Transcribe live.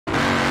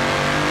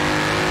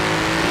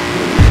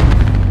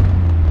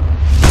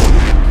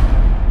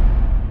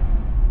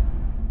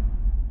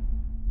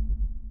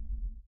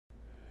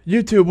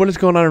YouTube, what is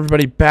going on,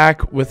 everybody?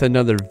 Back with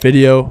another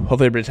video.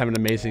 Hopefully everybody's having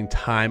an amazing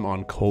time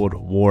on Cold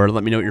War.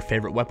 Let me know what your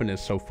favorite weapon is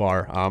so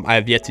far. I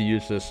have yet to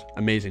use this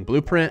amazing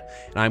blueprint,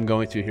 and I'm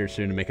going to here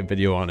soon to make a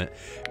video on it.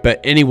 But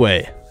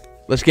anyway,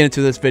 let's get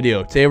into this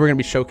video. Today we're going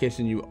to be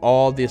showcasing you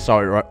all the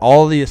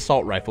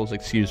assault rifles,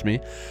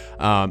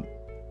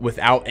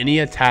 without any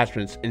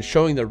attachments, and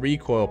showing the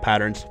recoil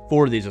patterns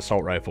for these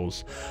assault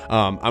rifles.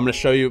 I'm going to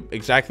show you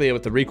exactly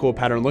what the recoil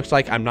pattern looks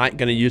like. I'm not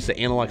going to use the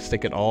analog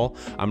stick at all.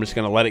 I'm just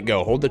going to let it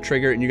go. Hold the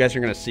trigger, and you guys are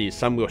going to see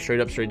some go straight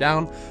up, straight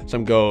down.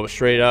 Some go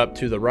straight up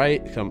to the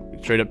right,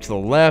 some straight up to the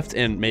left,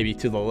 and maybe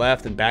to the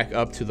left and back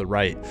up to the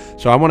right.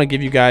 So I want to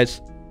give you guys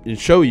and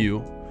show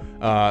you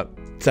how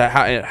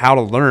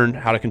to learn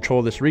how to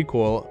control this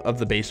recoil of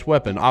the base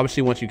weapon.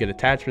 Obviously, once you get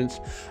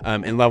attachments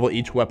and level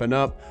each weapon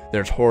up,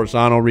 there's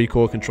horizontal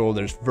recoil control,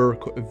 there's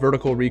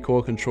vertical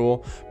recoil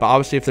control. But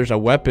obviously, if there's a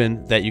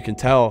weapon that you can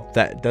tell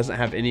that doesn't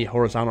have any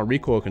horizontal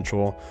recoil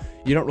control,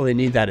 you don't really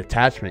need that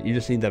attachment. You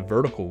just need the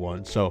vertical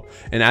one. So,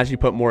 and as you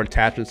put more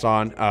attachments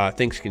on,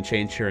 things can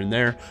change here and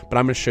there. But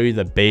I'm going to show you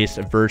the base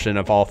version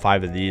of all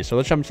 5 of these. So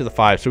let's jump into the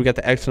 5. So we got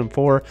the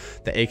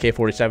XM4, the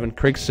AK-47,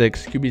 Krig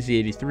 6,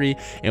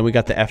 QBZ-83, and we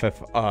got the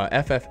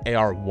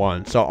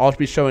FFAR-1. So I'll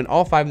be showing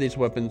all 5 of these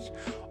weapons,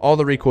 all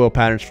the recoil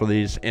patterns for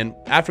these. And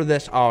after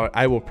this,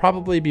 I will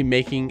probably be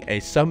making a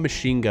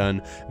submachine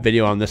gun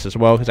video on this as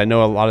well, because I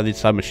know a lot of these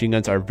submachine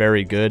guns are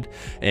very good,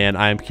 and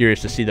I'm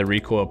curious to see the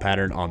recoil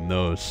pattern on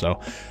those. So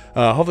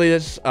hopefully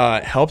this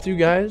helped you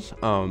guys.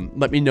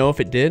 Let me know if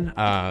it did.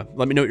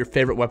 Let me know what your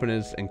favorite weapon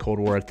is in Cold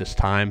War at this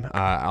time.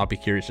 I'll be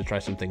curious to try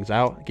some things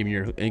out. Give me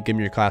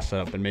your class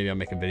setup, and maybe I'll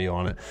make a video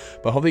on it.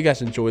 But hopefully you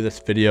guys enjoy this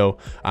video.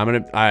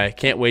 I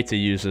can't wait to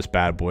use this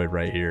bad boy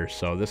right here.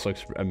 So this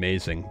looks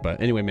amazing.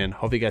 But anyway, man,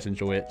 hopefully you guys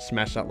enjoy it.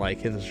 Smash that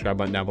like, hit the subscribe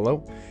button down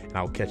below, and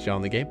I'll catch you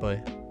on the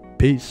gameplay.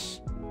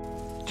 Peace.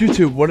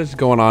 YouTube, what is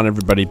going on,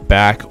 everybody?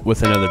 Back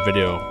with another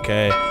video.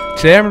 Okay,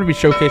 today I'm going to be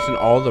showcasing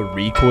all the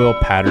recoil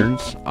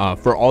patterns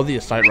for all the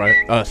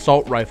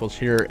assault rifles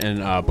here in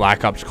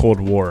Black Ops Cold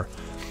War.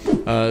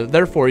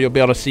 Therefore, you'll be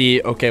able to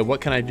see, okay,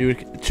 what can I do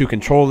to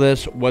control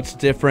this? What's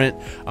different?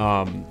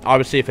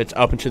 Obviously, if it's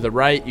up and to the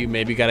right, you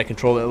maybe got to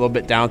control it a little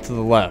bit down to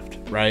the left,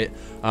 right?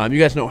 You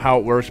guys know how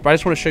it works, but I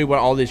just want to show you what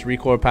all these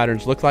recoil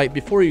patterns look like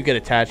before you get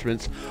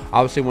attachments.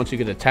 Obviously, once you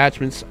get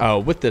attachments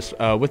with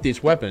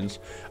these weapons,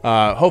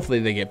 hopefully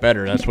they get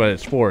better. That's what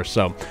it's for.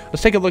 So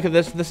let's take a look at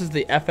this. This is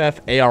the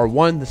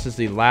FFAR-1. This is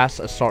the last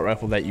assault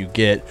rifle that you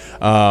get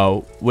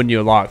when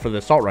you unlock for the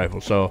assault rifle.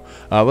 So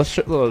let's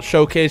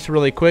showcase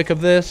really quick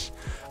of this.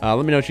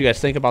 Let me know what you guys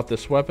think about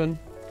this weapon.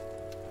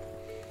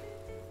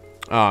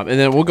 And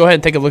then we'll go ahead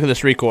and take a look at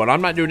this recoil. And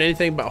I'm not doing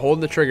anything but holding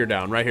the trigger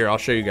down right here. I'll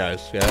show you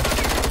guys. Yeah.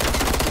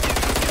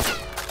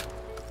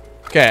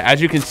 Okay,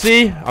 as you can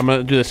see, I'm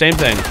going to do the same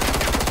thing.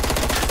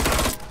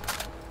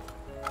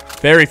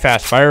 Very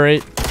fast fire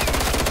rate.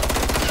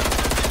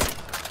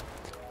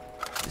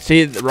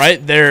 See,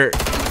 right there.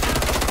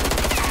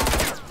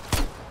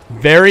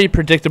 Very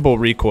predictable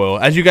recoil.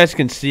 As you guys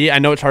can see, I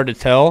know it's hard to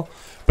tell,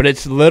 but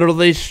it's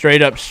literally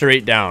straight up,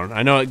 straight down.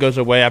 I know it goes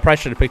away. I probably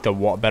should have picked a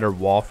better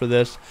wall for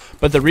this,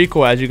 but the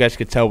recoil, as you guys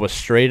could tell, was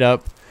straight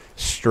up,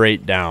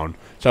 straight down.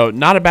 So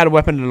not a bad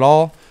weapon at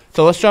all.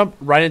 So let's jump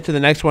right into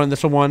the next one.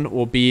 This one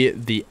will be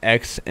the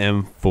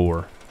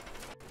XM4.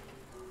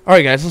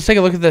 Alright guys, let's take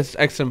a look at this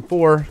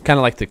XM4. Kind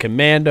of like the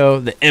Commando,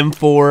 the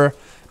M4.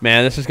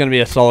 Man, this is going to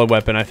be a solid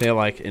weapon. I feel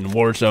like in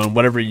Warzone,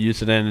 whatever you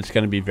use it in, it's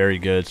going to be very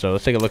good. So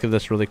let's take a look at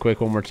this really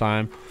quick one more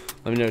time.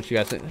 Let me know what you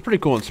guys think. It's pretty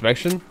cool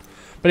inspection.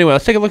 But anyway,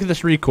 let's take a look at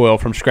this recoil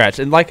from scratch.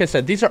 And like I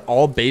said, these are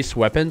all base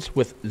weapons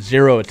with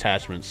 0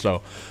 attachments.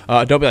 So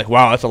don't be like,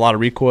 wow, that's a lot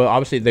of recoil.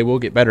 Obviously, they will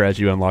get better as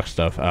you unlock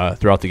stuff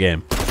throughout the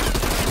game.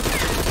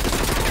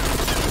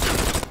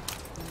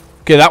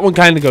 Okay, that one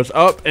kind of goes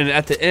up, and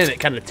at the end, it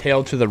kind of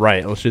tailed to the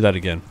right. Let's do that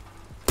again.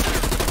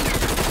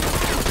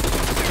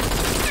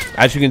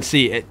 As you can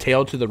see, it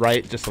tailed to the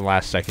right just the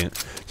last second.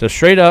 So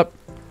straight up,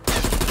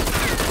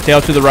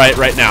 tail to the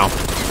right now.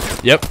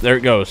 Yep, there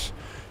it goes.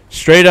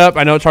 Straight up.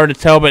 I know it's hard to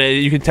tell, but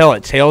you can tell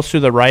it tails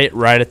to the right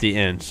at the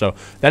end. So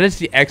that is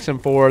the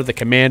XM4, the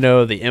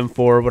Commando, the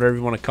M4, whatever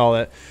you want to call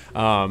it.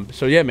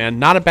 So yeah, man,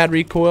 not a bad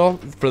recoil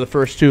for the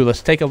first 2.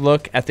 Let's take a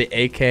look at the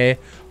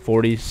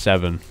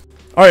AK-47.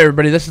 All right,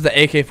 everybody, this is the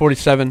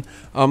AK-47.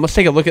 Let's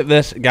take a look at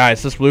this,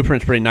 guys. This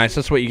blueprint's pretty nice.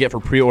 This is what you get for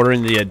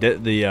pre-ordering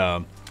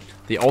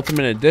the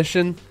Ultimate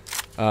Edition,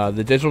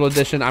 the digital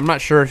edition. I'm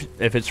not sure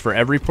if it's for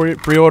every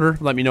pre-order.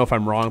 Let me know if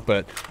I'm wrong,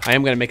 but I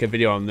am going to make a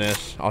video on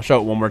this. I'll show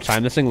it one more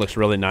time. This thing looks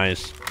really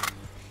nice.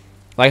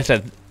 Like I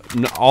said,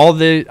 all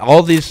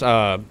these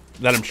that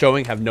I'm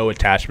showing have no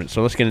attachments.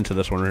 So let's get into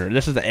this one right here.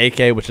 This is the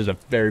AK, which is a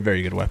very,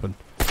 very good weapon.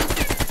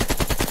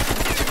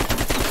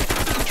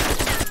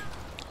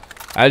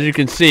 As you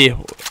can see,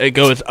 it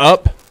goes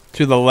up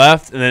to the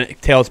left, and then it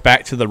tails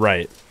back to the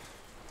right.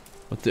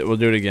 We'll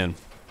do it again.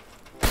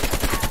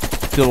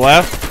 To the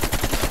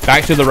left,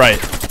 back to the right.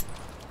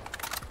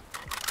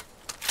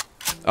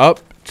 Up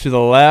to the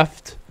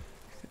left,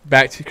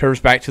 curves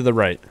back to the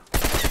right.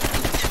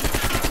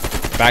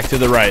 Back to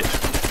the right.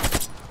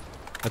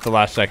 at the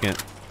last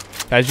second.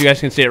 As you guys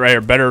can see it right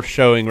here, better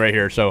showing right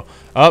here. So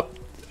up,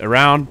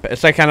 around,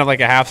 it's like kind of like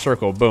a half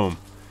circle. Boom.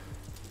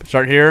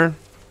 Start here,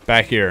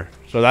 back here.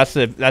 So that's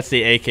the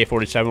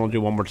AK-47. We'll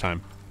do one more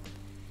time.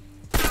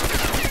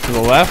 To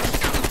the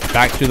left,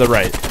 back to the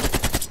right.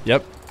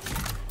 Yep.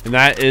 And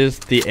that is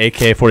the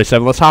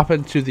AK-47. Let's hop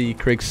into the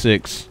Krig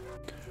 6.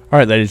 All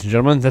right, ladies and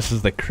gentlemen, this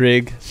is the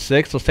Krig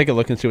 6. Let's take a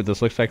look and see what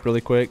this looks like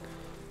really quick.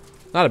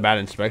 Not a bad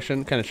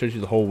inspection. Kind of shows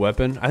you the whole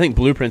weapon. I think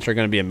blueprints are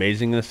going to be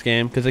amazing in this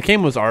game because the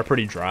cameras are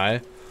pretty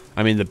dry.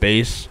 I mean, the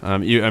base.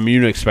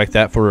 You expect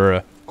that for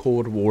a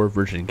Cold War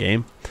version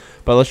game.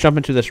 But let's jump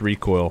into this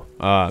recoil.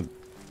 I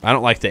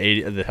don't like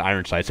the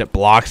iron sights. It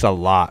blocks a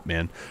lot,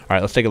 man. All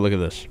right, let's take a look at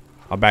this.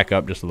 I'll back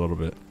up just a little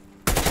bit.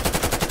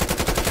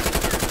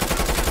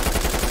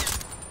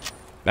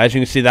 As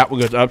you can see, that one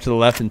goes up to the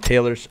left and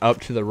tailors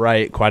up to the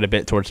right quite a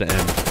bit towards the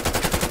end.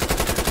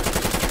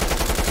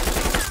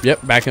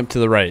 Yep, back up to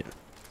the right.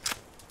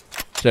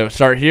 So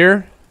start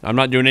here. I'm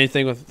not doing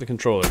anything with the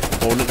controller. I'm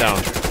holding it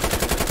down.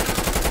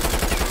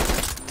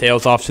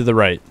 Tails off to the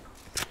right.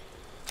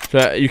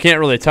 So you can't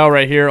really tell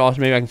right here.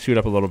 Also, maybe I can scoot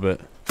up a little bit.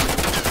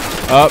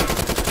 Up.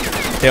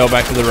 Tail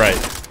back to the right.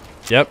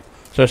 Yep.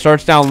 So it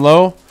starts down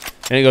low.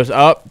 And it goes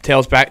up,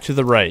 tails back to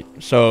the right.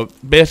 So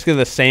basically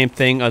the same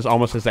thing as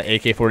almost as the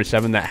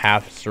AK-47, that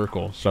half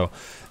circle. So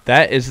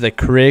that is the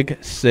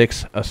Krig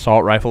 6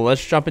 assault rifle.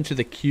 Let's jump into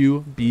the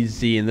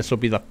QBZ, and this will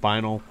be the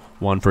final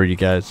one for you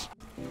guys.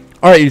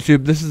 All right,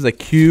 YouTube, this is the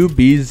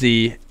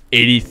QBZ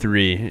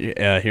 83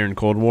 here in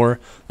Cold War.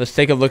 Let's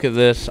take a look at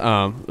this.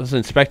 Let's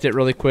inspect it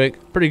really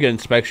quick. Pretty good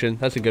inspection.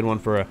 That's a good one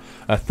for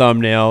a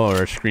thumbnail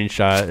or a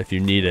screenshot if you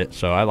need it.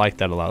 So I like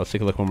that a lot. Let's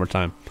take a look one more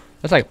time.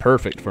 That's like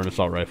perfect for an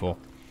assault rifle.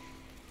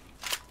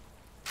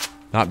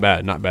 Not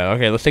bad, not bad.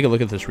 Okay, let's take a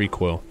look at this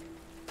recoil.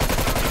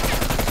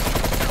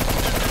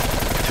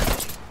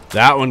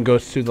 That one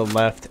goes to the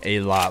left a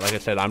lot. Like I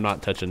said, I'm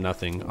not touching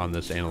nothing on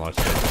this analog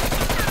stick.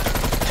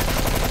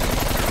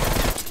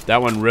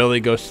 That one really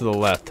goes to the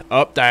left.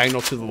 Up,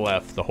 diagonal to the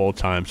left the whole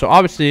time. So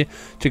obviously,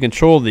 to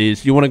control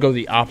these, you want to go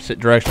the opposite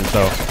direction.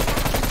 So,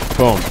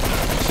 boom.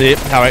 See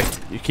how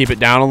you keep it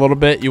down a little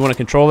bit? You want to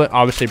control it.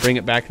 Obviously, bring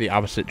it back the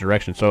opposite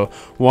direction. So,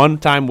 one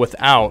time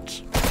without...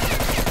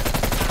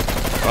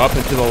 Up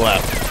and to the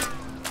left.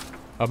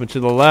 Up and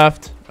to the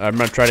left. I'm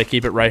going to try to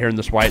keep it right here in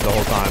this white the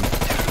whole time.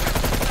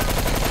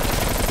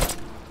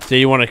 So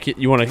you want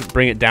to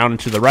bring it down and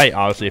to the right,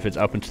 obviously, if it's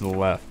up and to the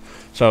left.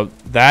 So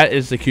that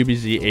is the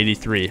QBZ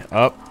 83.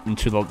 Up and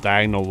to the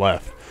diagonal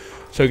left.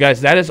 So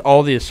guys, that is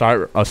all the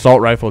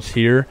assault rifles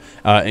here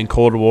in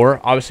Cold War.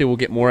 Obviously, we'll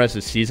get more as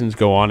the seasons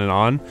go on and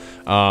on.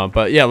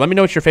 But yeah, let me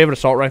know what your favorite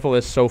assault rifle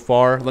is so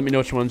far. Let me know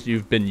which ones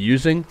you've been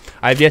using.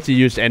 I've yet to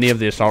use any of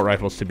the assault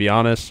rifles, to be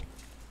honest.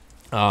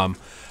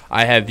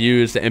 I have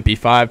used the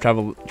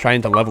MP5,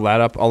 trying to level that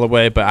up all the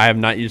way, but I have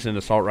not used an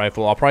assault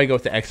rifle. I'll probably go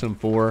with the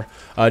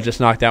XM4, just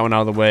knock that one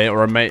out of the way,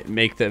 or I might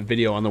make the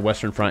video on the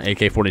Western Front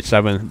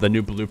AK-47, the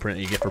new blueprint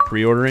you get for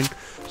pre-ordering.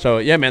 So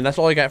yeah, man, that's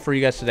all I got for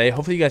you guys today.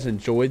 Hopefully you guys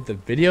enjoyed the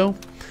video.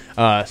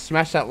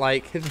 Smash that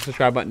like, hit the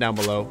subscribe button down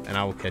below, and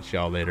I will catch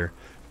y'all later.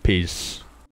 Peace.